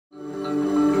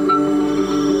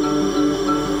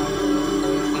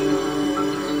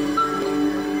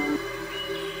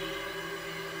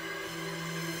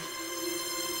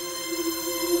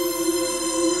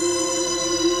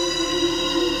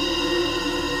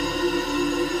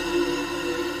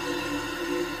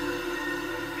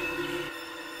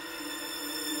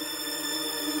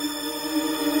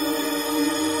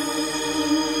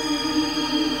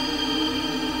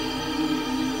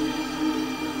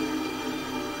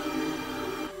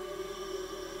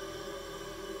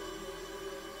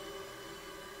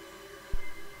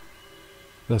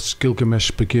That's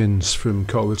Gilgamesh Begins from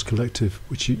Cartwheels Collective,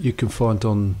 which you can find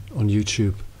on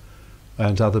YouTube,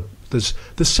 and other. There's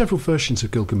several versions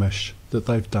of Gilgamesh that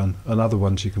they've done, and other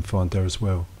ones you can find there as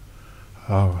well.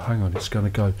 Oh, hang on, it's going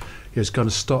to go. Yeah, it's going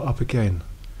to start up again.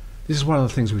 This is one of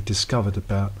the things we've discovered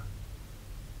about.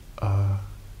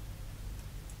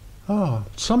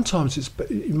 Sometimes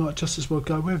you might just as well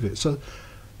go with it. So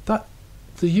that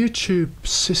the YouTube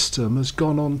system has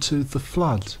gone on to The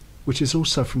Flood, which is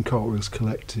also from Cartwheels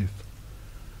Collective.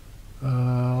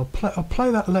 I'll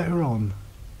play that later on.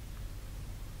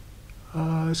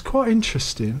 It's quite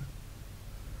interesting.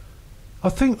 I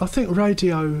think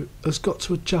radio has got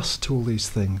to adjust to all these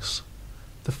things.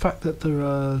 The fact that there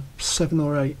are 7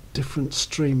 or 8 different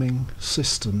streaming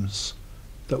systems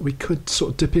that we could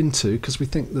sort of dip into because we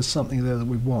think there's something there that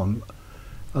we want,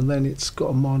 and then it's got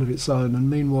a mind of its own, and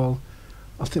meanwhile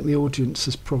I think the audience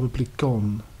has probably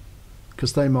gone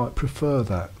because they might prefer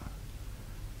that.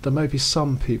 There may be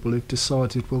some people who've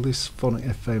decided, well, this Phonic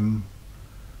FM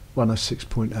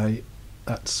 106.8,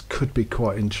 that could be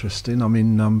quite interesting. I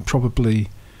mean, probably...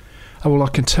 Oh, well, I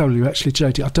can tell you, actually,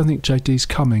 JD, I don't think JD's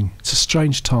coming. It's a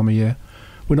strange time of year.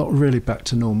 We're not really back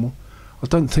to normal. I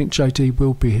don't think JD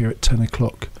will be here at 10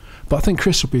 o'clock. But I think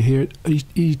Chris will be here.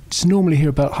 He's normally here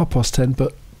about 10:30,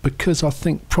 but because I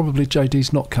think probably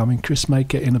JD's not coming, Chris may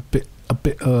get in a bit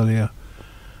earlier,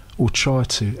 or try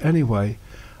to. Anyway,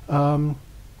 no,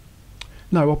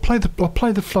 I'll play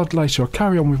the Flood later. I'll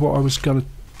carry on with what I was going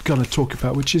to talk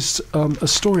about, which is a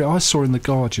story I saw in The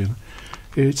Guardian.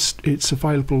 It's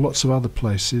available lots of other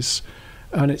places,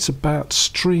 and it's about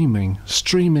streaming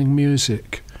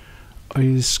music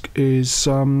is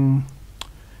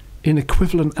in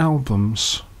equivalent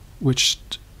albums, which,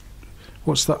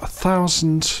 what's that,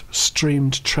 1,000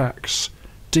 streamed tracks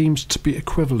deemed to be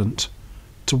equivalent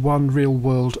to one real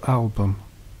world album.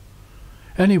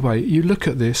 Anyway, you look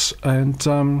at this, and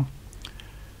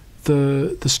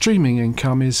the streaming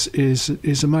income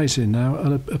is amazing now,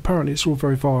 and apparently it's all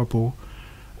very viable,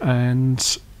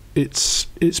 and it's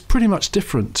pretty much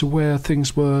different to where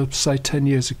things were, say, 10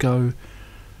 years ago,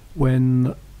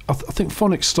 when I think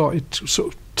Phonics started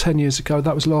sort of 10 years ago.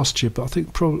 That was last year, but I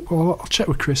think probably, well, I'll check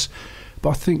with Chris,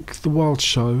 but I think The Wild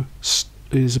Show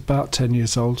is about 10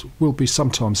 years old, will be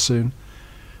sometime soon,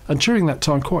 and during that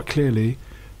time, quite clearly,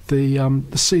 the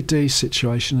CD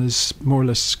situation has more or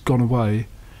less gone away,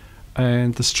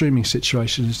 and the streaming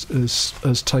situation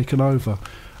has taken over,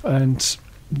 and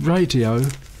radio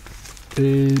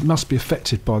must be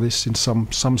affected by this in some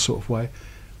sort of way,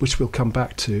 which we'll come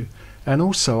back to. And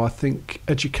also, I think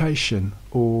education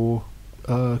or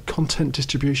content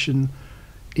distribution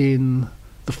in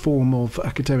the form of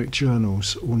academic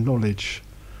journals or knowledge,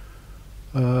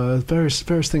 various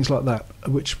things like that,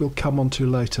 which we'll come on to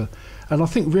later. And I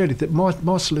think really that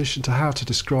my solution to how to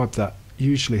describe that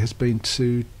usually has been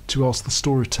to ask the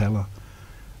storyteller,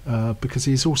 because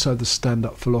he's also the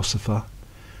stand-up philosopher,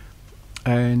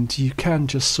 and you can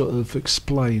just sort of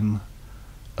explain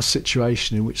a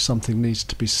situation in which something needs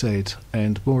to be said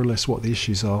and more or less what the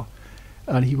issues are,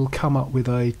 and he will come up with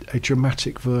a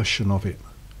dramatic version of it,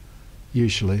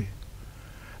 usually.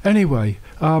 Anyway,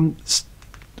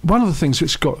 one of the things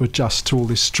which got to adjust to all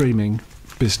this streaming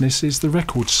business is the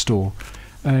record store,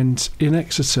 and in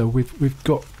Exeter we've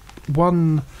got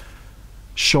one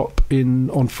shop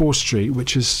on 4th Street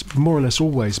which has more or less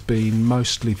always been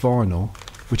mostly vinyl,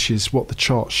 which is what the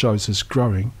chart shows as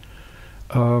growing,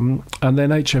 and then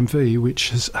HMV, which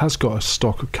has got a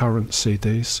stock of current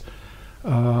CDs,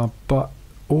 but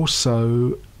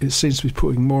also it seems to be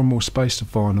putting more and more space to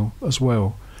vinyl as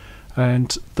well,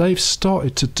 and they've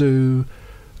started to do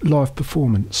live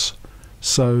performance.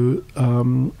 So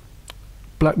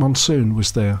Black Monsoon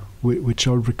was there, which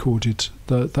I recorded.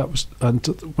 That was, and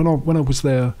when I was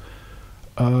there,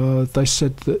 they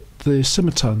said that the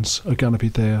Simmertones are going to be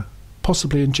there,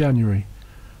 possibly in January.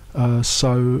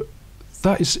 So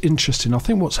that is interesting. I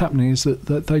think what's happening is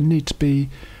that they need to be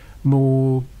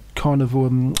more kind of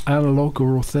analog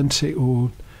or authentic,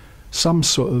 or some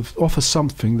sort of offer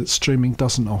something that streaming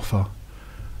doesn't offer.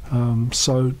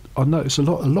 So I notice a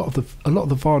lot of the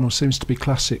vinyl seems to be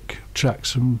classic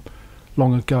tracks from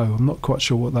long ago. I'm not quite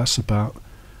sure what that's about,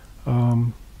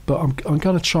 but I'm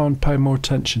going to try and pay more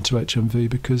attention to HMV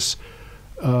because,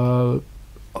 well,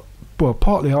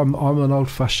 partly I'm an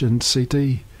old-fashioned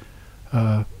CD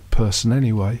person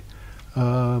anyway,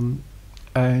 and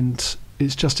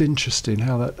it's just interesting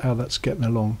how that's getting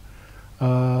along.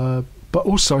 But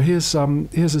also here's a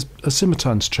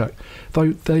Simmertones track,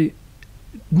 though they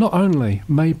not only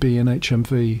may be in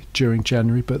HMV during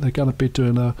January, but they're going to be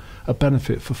doing a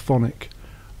benefit for Phonic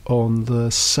on the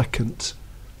 2nd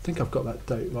think I've got that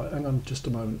date right. Hang on just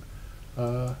a moment.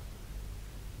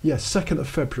 Yeah, 2nd of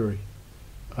February.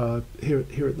 Here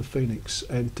at the Phoenix,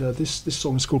 and this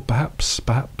song is called Perhaps,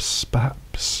 Perhaps,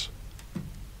 Perhaps.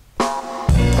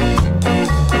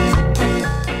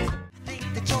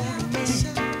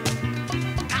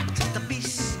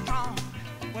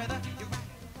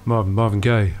 Marvin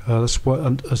Gaye. That's what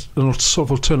an sort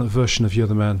of alternate version of "You're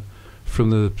the Man"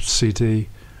 from the CD.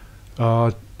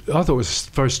 I thought it was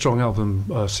a very strong album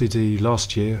CD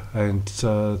last year, and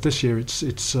this year it's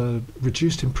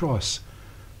reduced in price.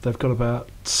 They've got about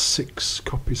 6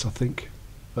 copies, I think,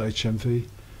 at HMV.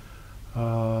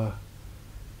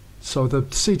 So the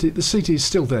CD is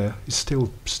still there. It's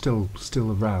still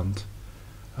around.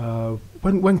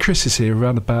 When Chris is here,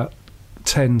 around about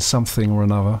 10 something or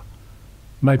another,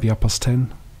 maybe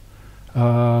 10,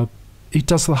 he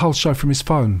does the whole show from his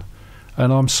phone,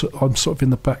 and I'm sort of in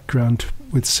the background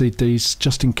with CDs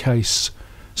just in case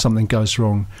something goes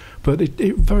wrong. But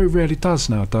it very rarely does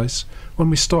nowadays. When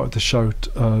we started the show,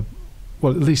 well,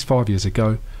 at least 5 years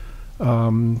ago,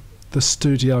 the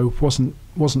studio wasn't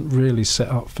really set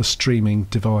up for streaming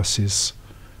devices.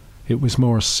 It was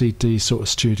more a CD sort of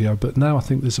studio. But now I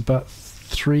think there's about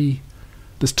 3.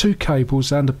 There's 2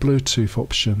 cables and a Bluetooth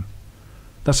option.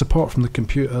 That's apart from the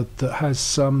computer that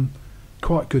has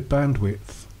quite good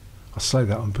bandwidth. I say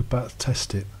that, I'm about to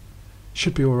test it.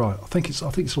 Should be all right. I think it's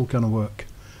all going to work.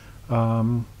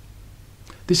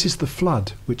 This is The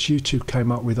Flood, which YouTube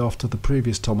came up with after the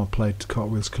previous time I played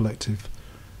Cartwheels Collective.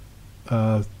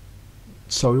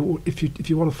 So if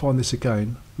you want to find this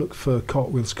again, look for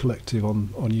Cartwheels Collective on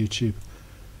YouTube,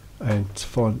 and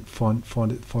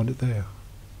find it there.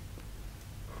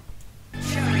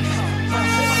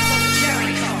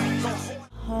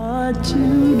 Hard to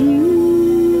do.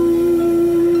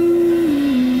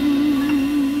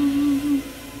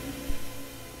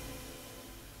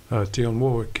 Dionne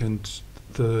Warwick, and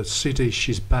the CD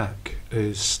She's Back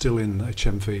is still in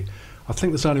HMV. I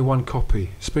think there's only 1 copy.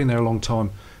 It's been there a long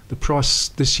time. The price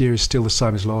this year is still the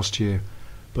same as last year,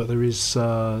 but there is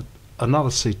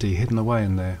another CD hidden away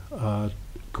in there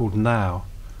called Now,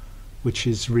 which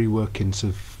is reworkings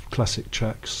of classic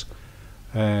tracks,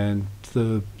 and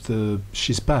the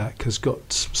She's Back has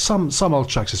got some old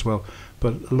tracks as well,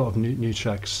 but a lot of new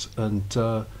tracks, and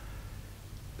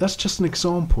that's just an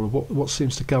example of what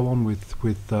seems to go on with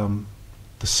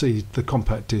the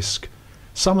compact disc.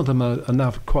 Some of them are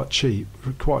now quite cheap,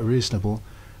 quite reasonable,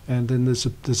 and then there's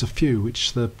a few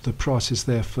which the price is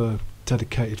there for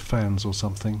dedicated fans or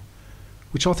something,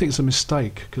 which I think is a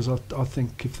mistake, because I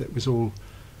think if it was all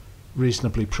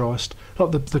reasonably priced,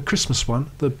 like the Christmas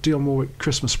one, the Dionne Warwick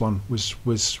Christmas one was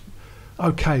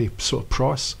okay sort of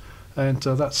price, and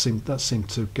that seemed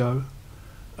to go.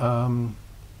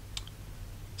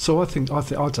 So I don't.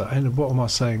 And what am I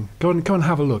saying? Go and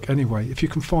have a look anyway. If you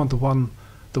can find the one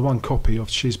copy of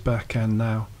She's Back and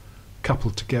Now,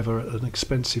 coupled together at an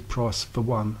expensive price for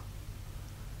one.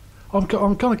 I'm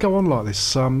going to go on like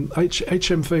this.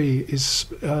 HMV is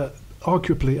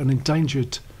arguably an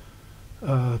endangered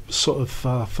sort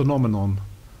of phenomenon,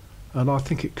 and I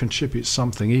think it contributes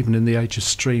something, even in the age of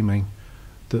streaming,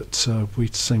 that we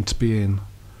seem to be in.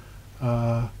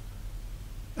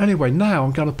 Anyway, now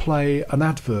I'm going to play an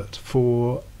advert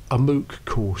for a MOOC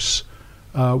course.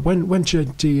 When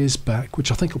JD is back,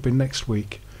 which I think will be next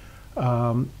week,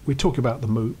 we talk about the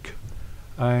MOOC,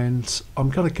 and I'm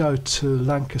going to go to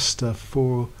Lancaster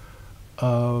for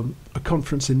a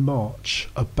conference in March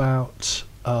about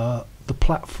the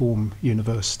platform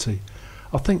university.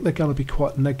 I think they're going to be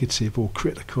quite negative, or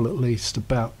critical at least,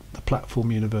 about the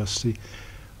platform university,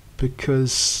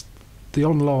 because the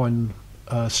online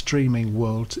streaming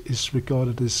world is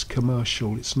regarded as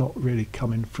commercial. It's not really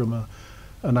coming from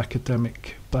an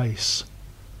academic base.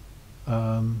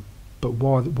 But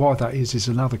why that is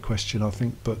another question, I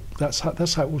think. But that's how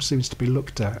it all seems to be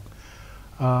looked at.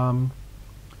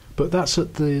 But that's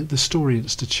at the Story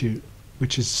Institute,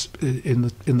 which is in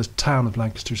the town of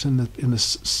Lancaster. It's in the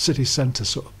city centre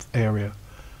sort of area.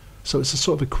 So it's a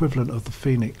sort of equivalent of the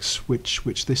Phoenix,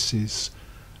 which this is.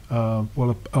 Phonic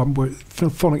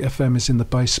FM is in the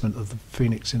basement of the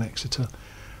Phoenix in Exeter,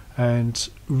 and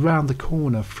round the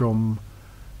corner from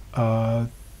the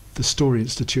Story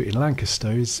Institute in Lancaster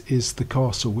is the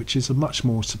castle, which is a much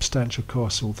more substantial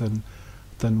castle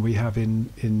than we have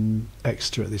in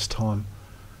Exeter at this time.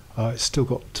 It's still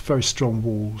got very strong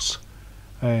walls,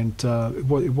 and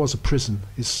it was a prison.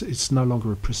 It's no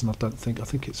longer a prison, I don't think. I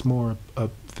think it's more a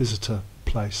visitor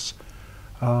place.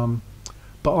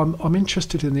 But I'm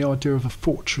interested in the idea of a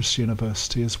fortress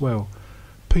university as well.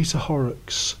 Peter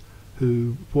Horrocks,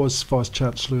 who was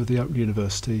Vice-Chancellor of the Open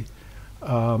University,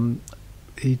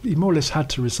 He more or less had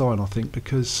to resign, I think,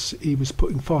 because he was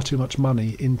putting far too much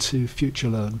money into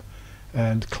FutureLearn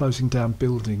and closing down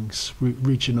buildings,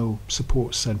 regional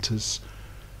support centres,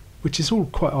 which is all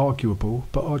quite arguable.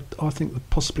 But I think there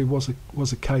possibly was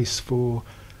a case for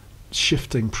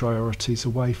shifting priorities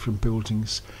away from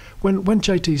buildings. When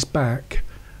JD's back,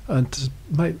 and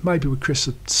maybe with Chris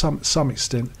at some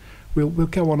extent, we'll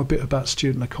go on a bit about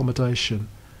student accommodation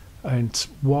and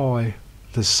why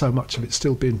there's so much of it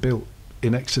still being built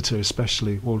in Exeter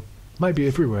especially, or maybe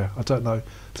everywhere, I don't know.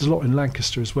 There's a lot in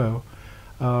Lancaster as well.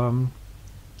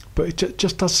 But it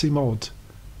just does seem odd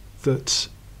that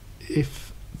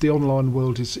if the online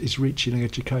world is reaching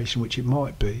education, which it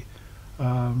might be,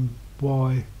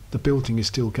 why the building is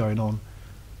still going on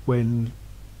when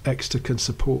Exeter can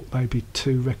support maybe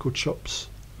 2 record shops,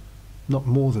 not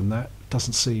more than that,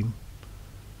 doesn't seem,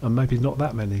 and maybe not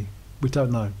that many. We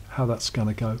don't know how that's going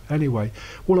to go. Anyway,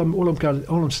 all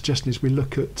I'm suggesting is we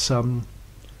look at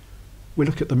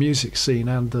the music scene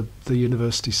and the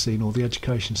university scene or the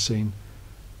education scene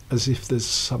as if there's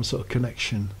some sort of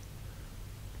connection.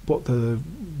 What the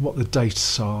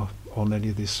dates are on any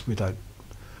of this, we don't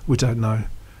know.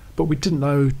 But we didn't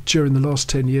know during the last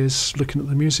 10 years looking at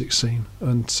the music scene,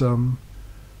 and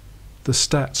the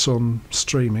stats on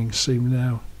streaming seem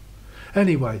now.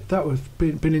 Anyway, that we've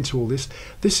been into all this.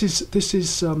 This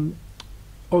is on.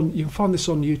 You can find this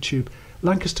on YouTube.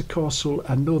 Lancaster Castle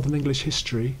and Northern English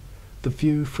History: The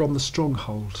View from the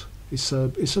Stronghold. It's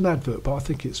an advert, but I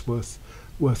think it's worth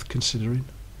considering.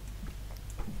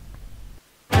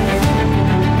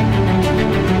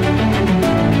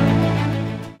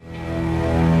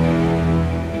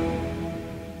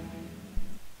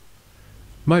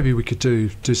 Maybe we could do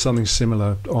something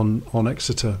similar on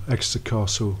Exeter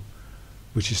Castle,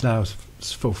 which is now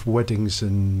for weddings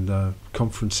and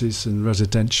conferences and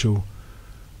residential,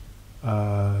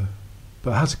 but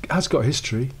has got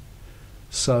history.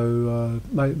 So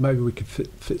maybe we could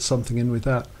fit something in with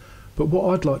that. But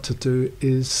what I'd like to do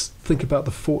is think about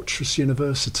the Fortress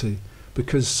University,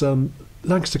 because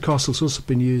Lancaster Castle's also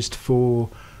been used for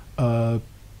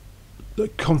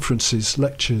conferences,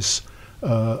 lectures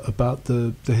about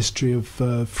the history of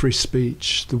free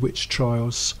speech, the witch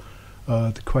trials,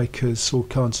 the Quakers, all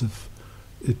kinds of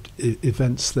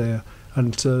events there.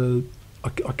 And I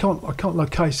can't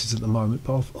locate it at the moment,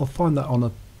 but I'll find that on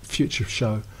a future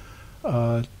show.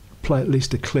 Play at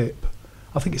least a clip.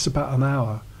 I think it's about an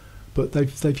hour, but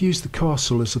they've used the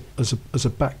castle as a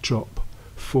backdrop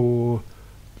for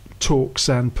talks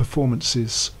and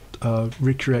performances,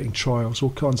 recreating trials,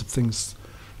 all kinds of things.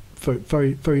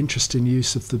 Very very interesting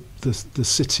use of the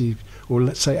city, or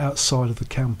let's say outside of the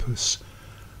campus.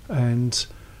 And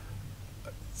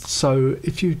so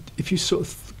if you sort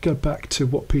of go back to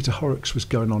what Peter Horrocks was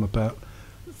going on about,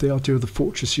 the idea of the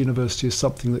Fortress University is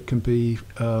something that can be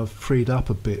freed up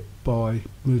a bit by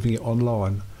moving it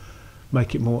online,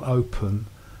 make it more open.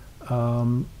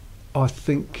 I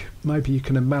think maybe you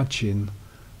can imagine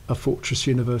a Fortress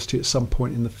University at some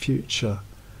point in the future,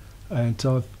 and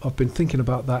I've been thinking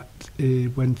about that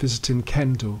when visiting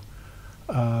Kendal,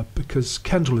 because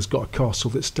Kendal has got a castle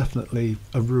that's definitely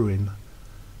a ruin.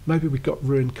 Maybe we've got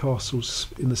ruined castles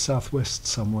in the southwest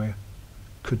somewhere,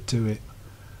 could do it.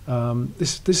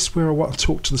 This is where I want to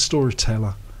talk to the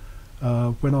storyteller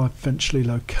when I eventually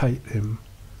locate him.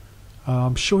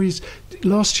 I'm sure he's.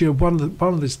 Last year, one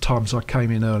of these times I came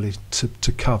in early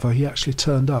to cover, he actually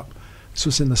turned up. This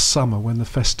was in the summer when the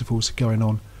festivals are going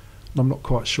on, and I'm not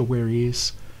quite sure where he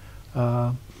is.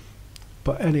 But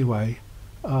anyway,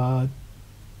 the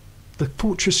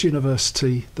Fortress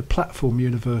University, the Platform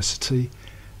University,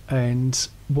 and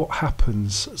what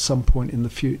happens at some point in the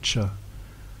future.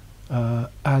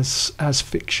 As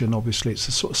fiction, obviously, it's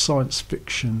a sort of science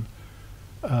fiction,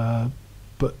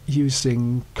 but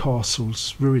using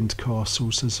castles, ruined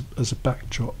castles, as a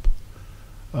backdrop.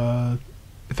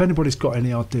 If anybody's got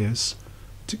any ideas,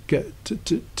 to get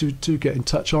in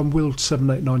touch. I'm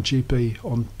Will789GB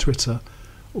on Twitter,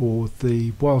 or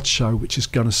the Wild Show, which is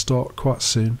going to start quite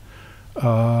soon,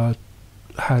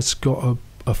 has got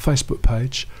a Facebook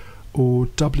page, or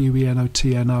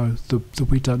WENOTNO, the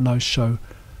We Don't Know show,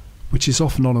 which is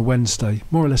often on a Wednesday,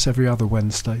 more or less every other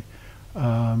Wednesday.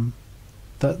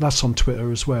 That's on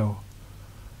Twitter as well.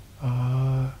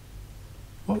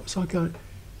 What was I going?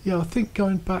 Yeah, I think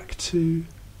going back to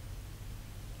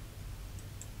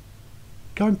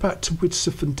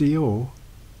Widsith and Dior.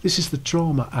 This is the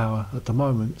drama hour at the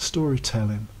moment,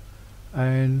 storytelling,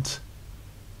 and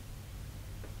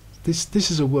this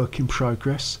is a work in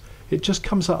progress. It just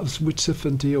comes up as Widsith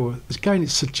and Dior. Again,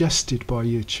 it's suggested by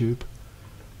YouTube.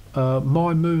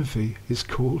 My Movie is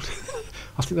called.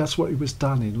 I think that's what it was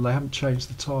done in. They haven't changed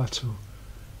the title.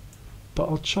 But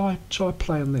I'll try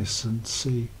playing this and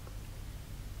see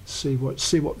what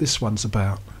this one's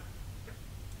about.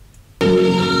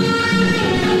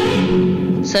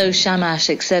 So Shamash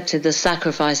accepted the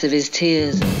sacrifice of his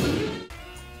tears.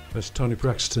 That's Tony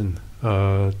Braxton.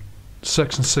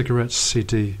 Sex and Cigarettes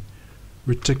CD.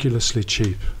 Ridiculously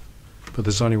cheap. But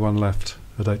there's only one left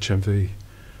at HMV.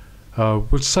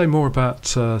 We'll say more about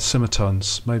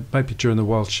Simmertones, maybe during the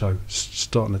Wild Show,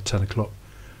 starting at 10 o'clock.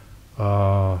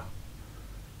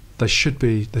 They should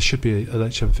be at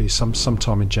HMV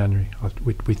sometime in January.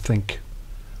 We think,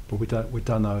 but we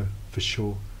don't know for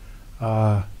sure.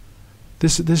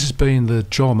 This has been the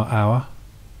Drama Hour,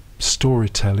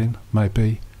 storytelling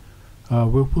maybe.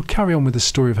 We'll carry on with the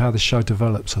story of how the show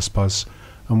develops, I suppose,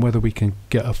 and whether we can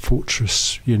get a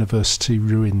Fortress University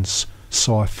Ruins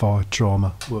sci-fi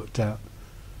drama worked out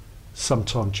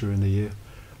sometime during the year.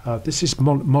 This is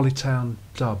Mollytown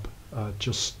Dub,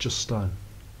 Just Stone.